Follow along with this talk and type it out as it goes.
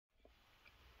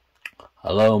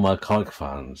Hello, my comic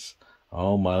fans.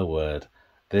 Oh my word.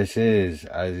 This is,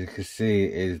 as you can see,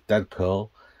 is Deadpool.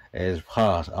 It is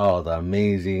part of the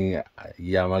Amazing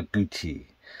Yamaguchi.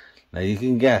 Now you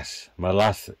can guess, my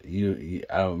last Amazing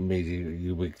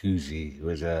Yamaguchi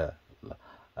was a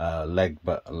leg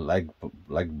boot.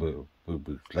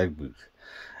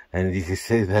 And you can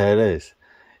see there it is.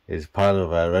 It's part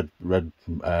of a red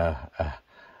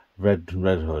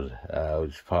hood,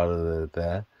 which is part of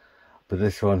there. But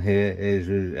this one here is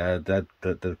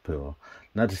Deadpool.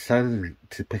 And I decided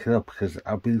to pick it up because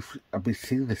I've been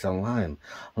seeing this online.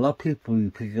 A lot of people be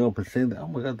picking up and saying that, oh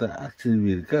my god, they're actually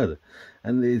really good,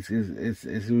 and it's a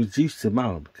reduced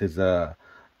amount because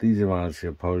these amounts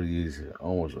you probably use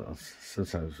almost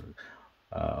sometimes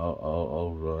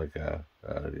over like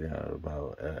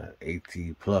about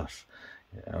 80 plus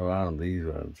around these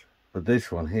ones. But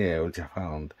this one here, which I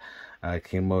found,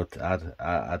 came out at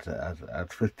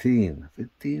 15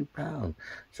 pounds.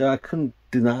 So I couldn't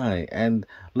deny. And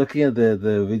looking at the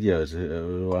videos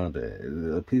around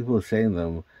it, people were saying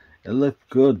them. It looked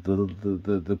good.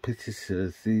 The pictures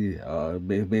made on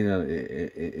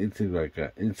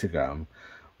Instagram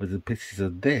with the pictures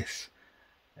of this,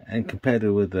 and compared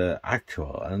it with the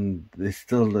actual, and it's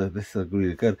still this is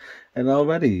really good. And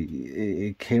already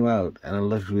it came out and it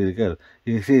looks really good.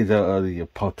 You can see it's already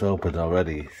popped open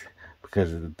already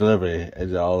because the delivery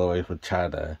is all the way from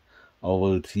China all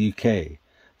the way to UK.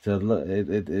 So look,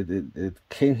 it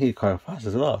came here quite fast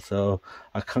as well. So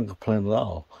I can't complain at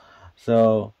all.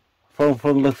 So from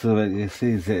the looks of it, you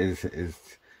see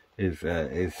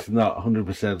it's not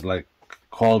 100% like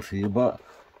quality, but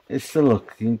it's still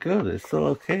looking good. It's still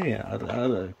okay.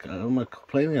 I'm not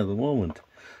complaining at the moment.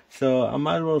 So I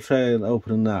might as well try and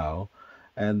open it now,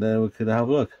 and then we could have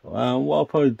a look. What I'll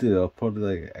probably do, I'll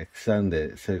probably like extend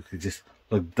it so you could just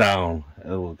look down,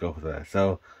 and we'll go from there.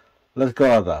 So let's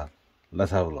go at that.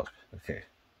 Let's have a look. Okay.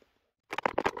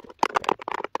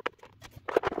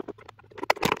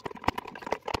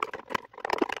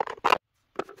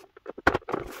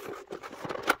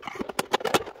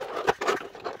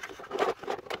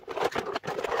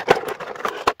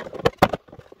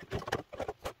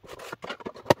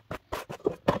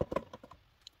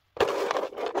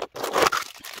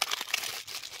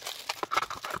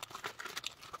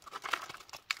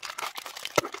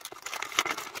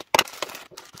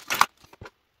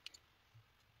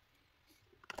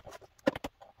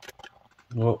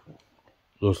 Oh,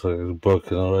 looks like it's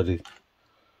broken already.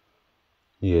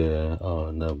 Yeah, oh,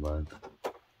 never mind.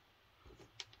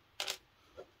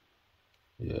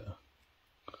 Yeah.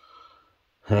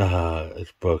 Haha,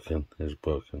 it's broken. It's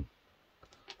broken.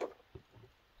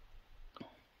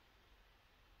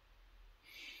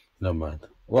 Never mind.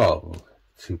 Well,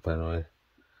 cheap anyway.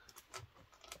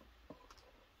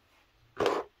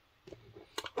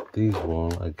 These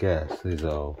one, I guess, these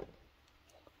are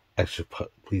extra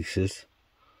pieces.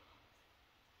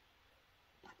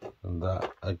 And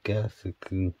that, I guess, you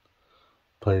can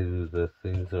play with the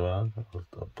things around.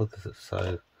 I'll put this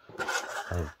aside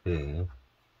as being.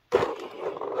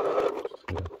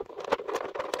 Yeah.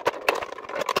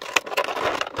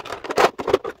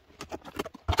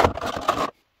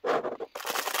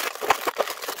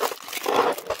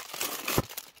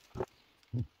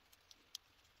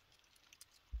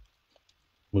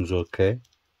 Was okay.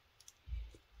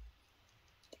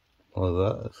 All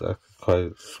that, it's actually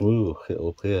quite smooth hit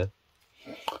up here.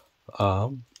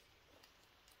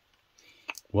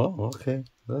 Well, okay,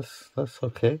 that's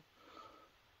okay.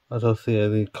 I don't see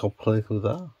any complaint with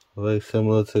that. Very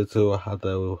similar to I had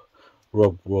there with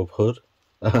Rob Hood,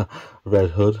 Red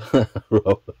Hood,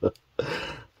 Rob.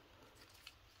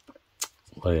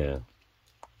 Oh yeah.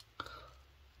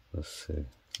 Let's see.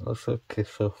 That's okay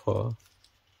so far.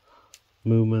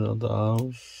 Movement of the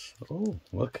arms. Oh,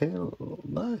 okay,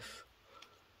 nice.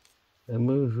 It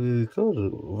moves really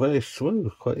good. Very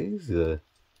smooth, quite easy there.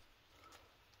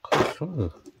 Quite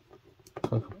smooth.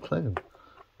 Can't complain.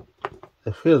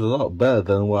 It feels a lot better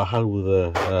than what I had with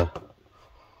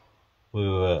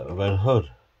Red Hood.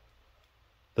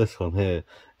 This one here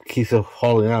keeps on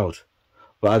falling out,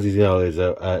 but as you know, is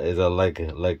a leg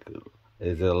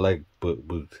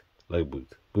bootleg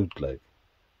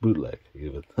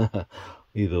even.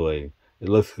 Either way, it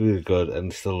looks really good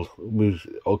and still moves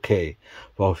okay.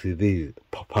 But obviously these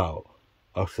pop out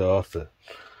after.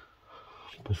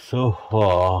 But so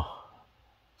far,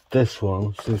 this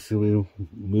one seems to be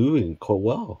moving quite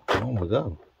well. Oh my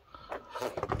god.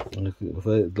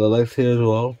 The legs here as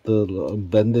well, the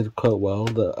bended quite well,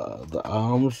 the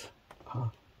arms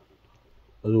as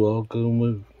well, good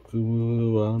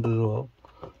moving around as well.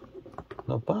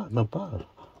 Not bad.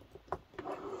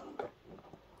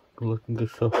 looking good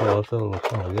so far. So,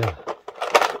 oh yeah.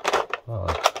 Oh.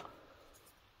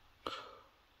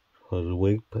 For the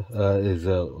wing, his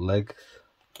legs,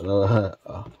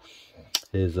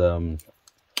 his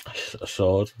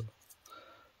sword.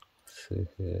 Let's see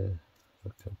here. I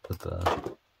can put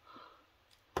that.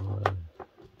 Right.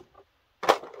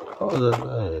 Oh,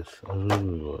 that is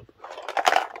really good.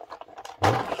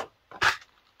 Oops.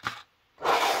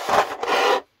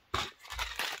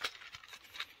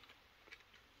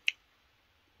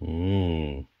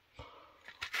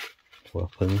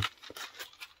 Weapon.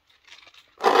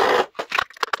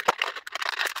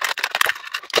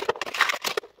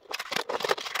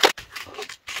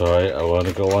 Sorry, I want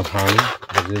to go one hand,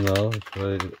 as you know, it's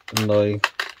very annoying.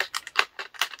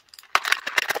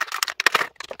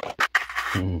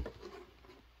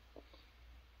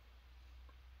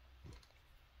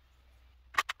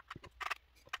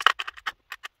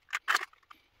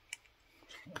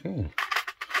 Okay,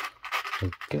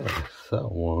 I guess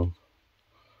that one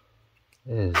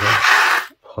is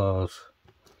a part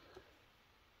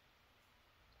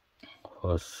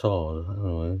for a sword,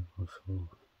 anyway.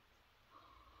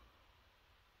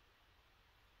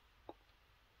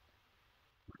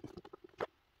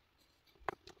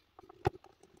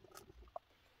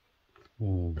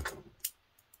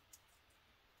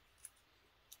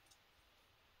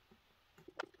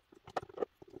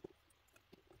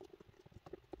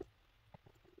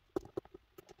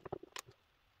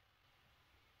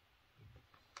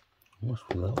 Must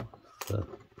be that one. So,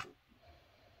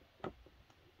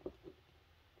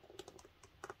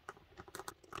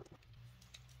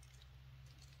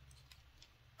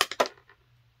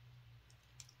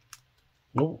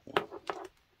 oh,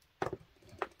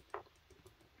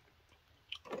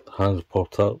 hands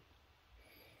popped up.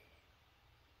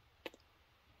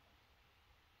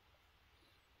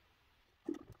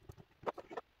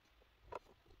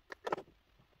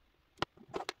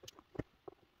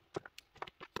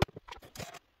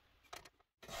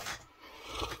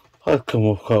 I'd come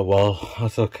up quite well,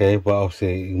 that's okay, but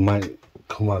obviously it might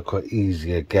come out quite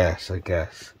easy, I guess.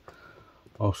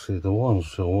 Obviously the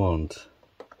ones I want,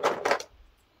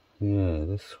 yeah,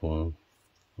 this one,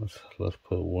 let's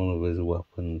put one of his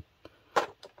weapons.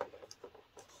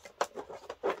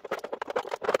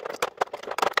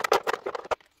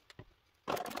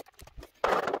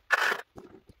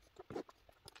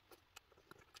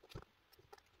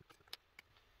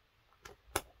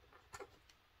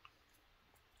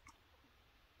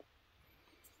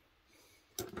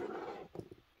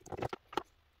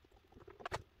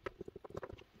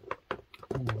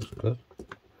 That's good.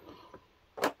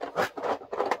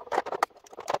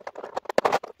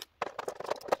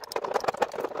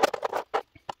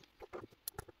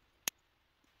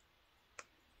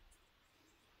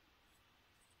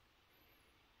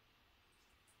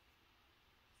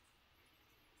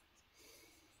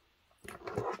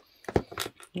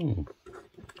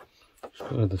 It's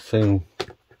going the same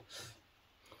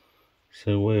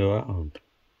way around.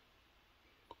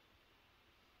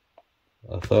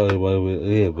 I thought while we're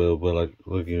here, we're like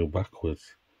looking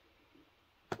backwards.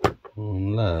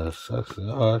 Unless,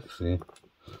 actually,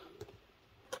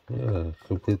 yeah,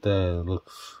 complete there.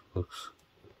 Looks.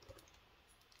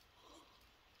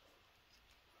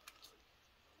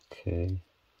 Okay.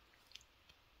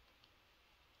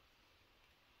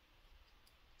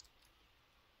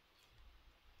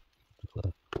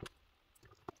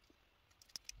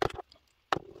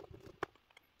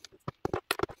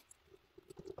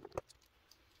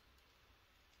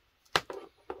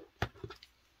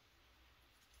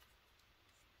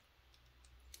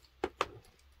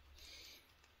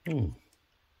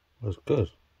 That's good.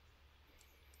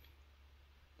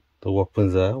 The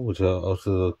weapons there, which are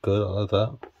also look good, I like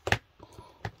that.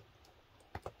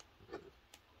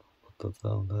 Put that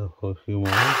down there for a few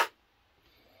moments.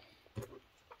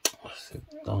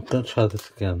 I'm gonna try this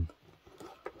again.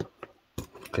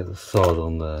 Get the sword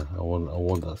on there. I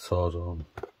want that sword on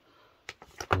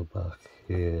the back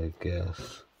here, I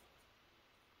guess.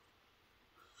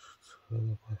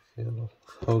 Back here.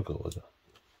 How we go with it?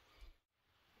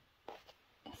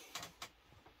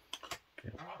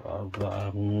 Okay,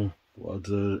 what I'll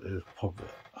do is pop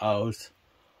it out.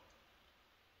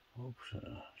 Oops,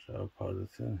 so I'll put it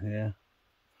in here.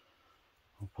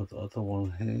 I'll put the other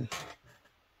one here.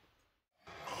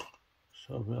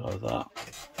 So a bit like that.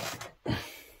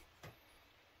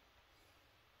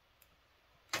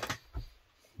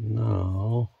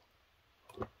 Now,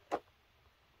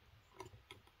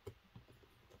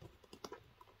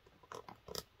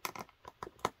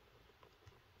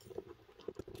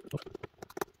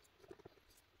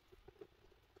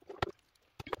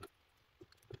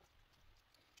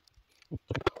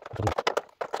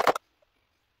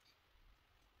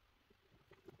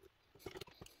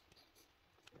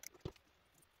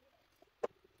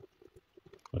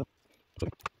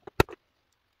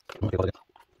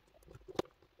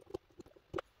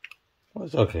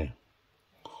 It's okay.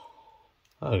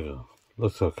 There you go.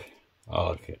 Looks okay. I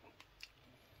like it.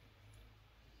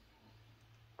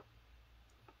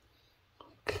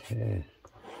 Okay.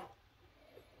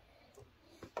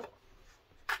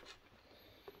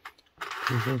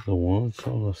 These are the ones.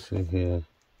 So let's see here.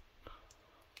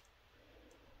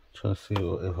 Trying to see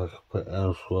if I can put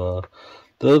elsewhere.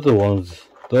 The other ones,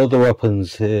 the other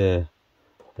weapons here.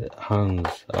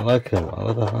 Hands. I like them. I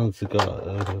like the hands they got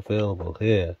available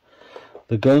here.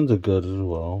 The guns are good as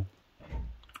well.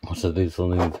 So these will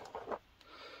need.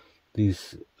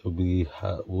 These will be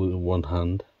with one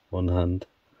hand. One hand.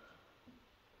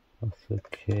 That's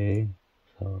okay.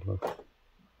 So look.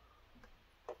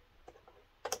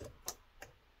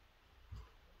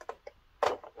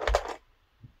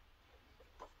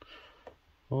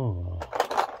 Oh.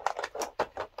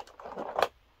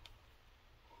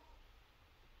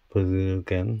 Put it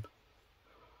again.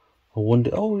 I wonder.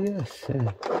 Oh yes,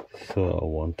 yeah. That's what I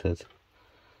wanted. So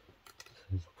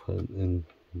put it in.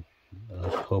 I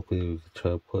was hoping we could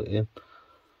try to put it in.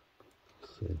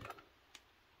 Let's see.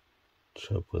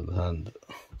 Try to put the hand.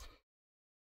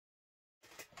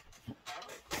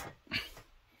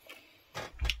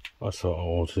 That's what I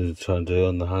wanted to try and do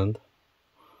on the hand.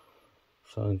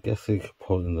 So I guess you could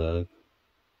put it in there.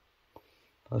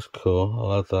 That's cool.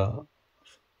 I like that.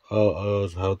 I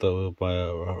always had that with my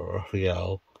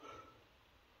Raphael,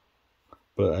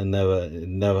 but I never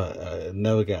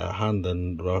get a hand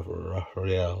in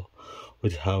Raphael,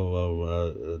 which have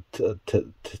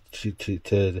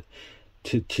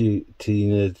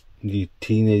Teenage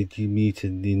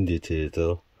Mutant Ninja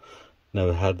Turtle.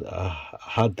 Never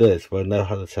had this, but I never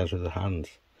had a chance with the hands.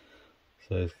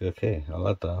 So it's okay. I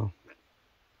like that.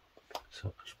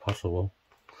 So it's possible.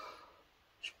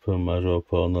 Might as well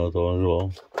put another one as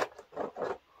well.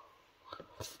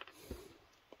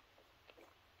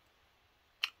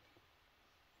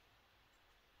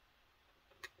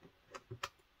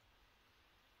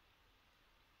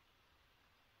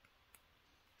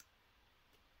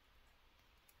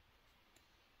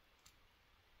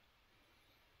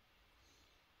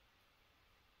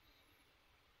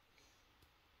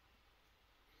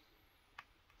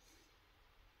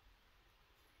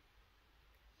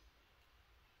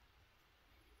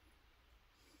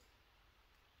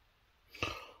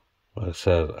 Like I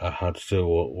said, I had to do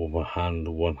it with my hand,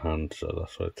 one hand, so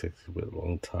that's why it takes a bit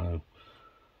long time.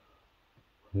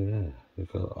 Yeah,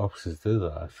 you've got options to do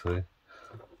that actually.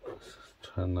 Let's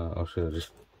try now. I should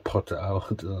just pot it out,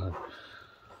 didn't I?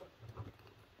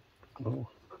 Oh.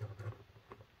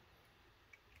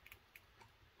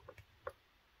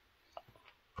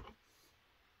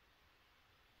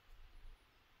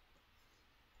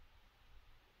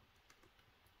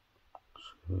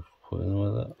 Should we put in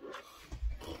with that?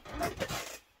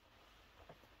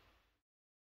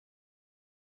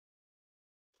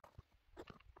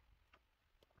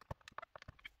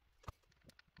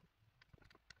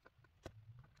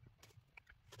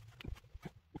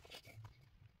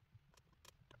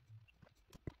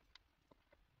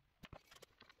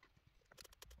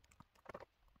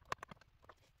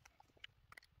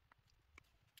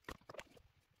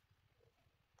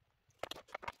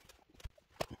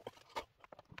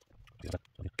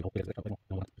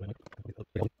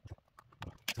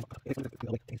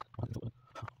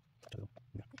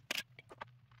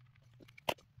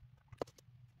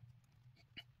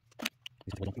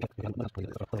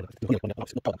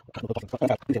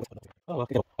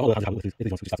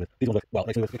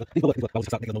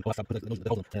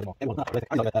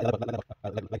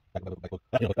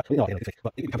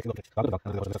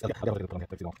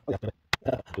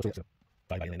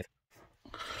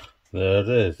 There it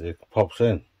is, it pops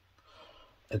in.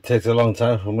 It takes a long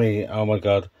time for me, oh my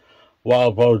god. What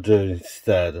I'll probably do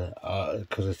instead,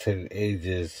 because it's taking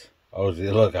ages,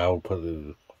 obviously, look, I will put it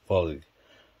in fully.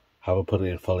 I haven't put it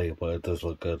in fully, but it does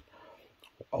look good.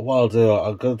 What I'll do,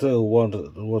 I'll go do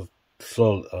one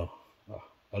slow,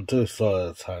 I'll do it slow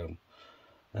at a time,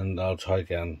 and I'll try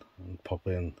again, and pop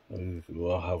in, and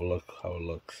we'll have a look how it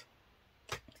looks.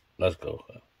 Let's go.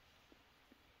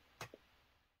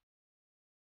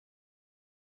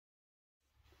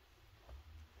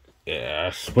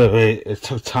 Yeah, it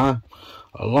took time,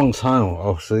 a long time,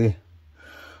 obviously.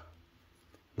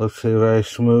 Looks very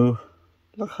smooth.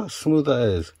 Look how smooth that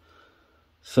is.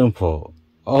 Simple.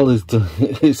 All he's doing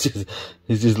is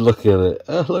just looking at it.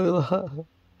 Look at that.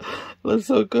 It looks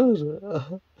so good.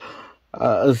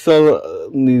 It's still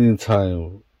needing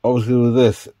time. Obviously, with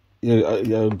this,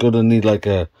 you're gonna need like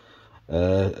a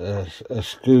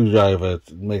screwdriver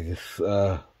to make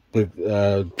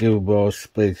it give more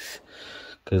space,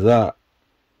 because that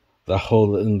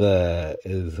hole in there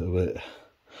is a bit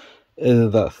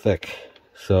isn't that thick.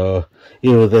 So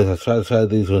even with this, I tried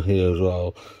these one here as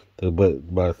well. They're a bit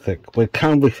thick, but it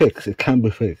can be fixed. It can be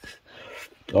fixed.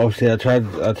 Obviously, I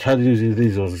tried using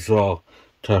these ones as well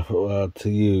to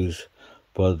use,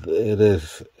 but it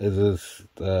is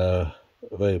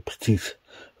very petite,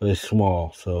 very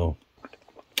small. So,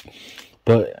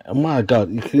 but my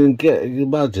God, you can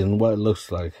imagine what it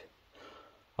looks like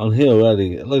on here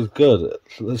already. It looks good.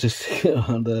 Let's just see it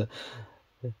on the.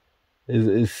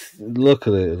 Look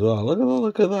at it as well.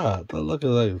 Look at that. Look at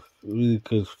that. Really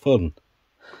good fun.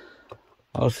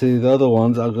 Obviously, the other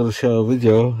ones I'm going to show a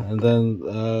video, and then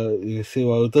you can see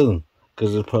what I've done.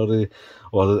 Because it's probably,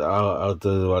 well, I'll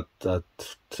do at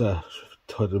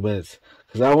 20 minutes.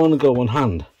 Because I want to go one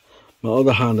hand. My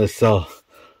other hand is so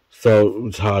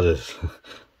retarded.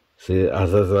 See,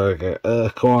 as I was like,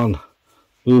 come on,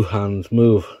 move hands,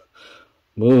 move.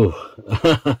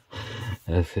 I'm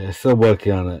still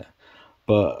working on it.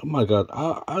 But oh my God,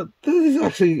 this is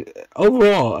actually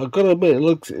overall. I've got to admit, it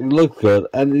looks good,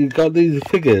 and you got these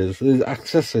figures, these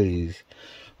accessories,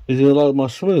 which are a lot more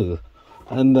smooth.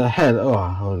 And the head, oh,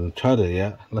 I haven't tried it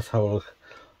yet. Let's have a look.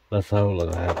 Let's have a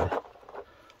look at it.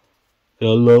 Got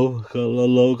a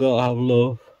logo, have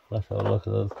love. Let's have a look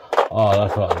at those. Oh,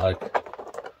 that's what I like.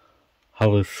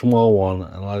 Have a small one,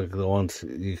 and like the ones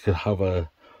you could have a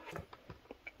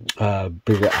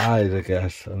bigger eyes, I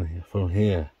guess, and from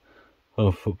here.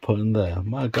 For putting there.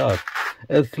 My God,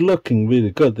 it's looking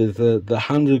really good. There's the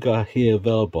hand we got here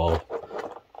available,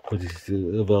 which is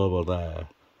available there.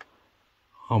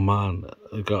 Oh man,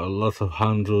 I got lots of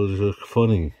handles. Look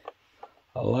funny.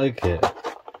 I like it.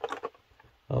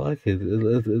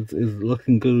 It's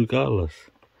looking good regardless.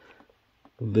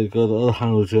 They got the other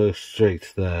handles are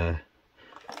straight there.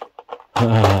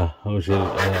 I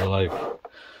like.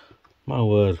 My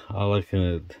word, I like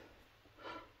it.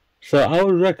 So I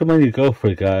would recommend you go for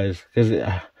it, guys, because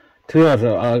to be honest,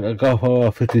 I got for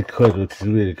about 50 quid, which is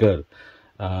really good.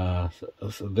 So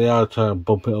they are trying to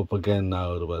bump it up again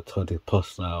now to about 20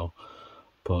 plus now,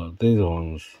 but these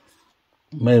ones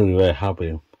made me very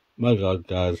happy. My God,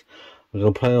 guys, I'm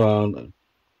gonna play around,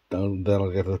 and then I'll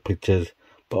get the pictures.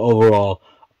 But overall,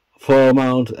 for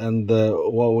amount and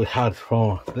what we had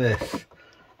from this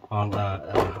on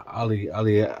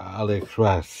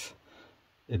AliExpress.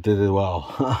 It did it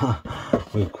well.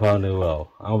 We've crowned it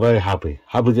well. I'm very happy.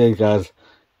 Happy day, guys.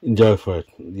 Enjoy for it.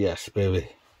 Yes, baby.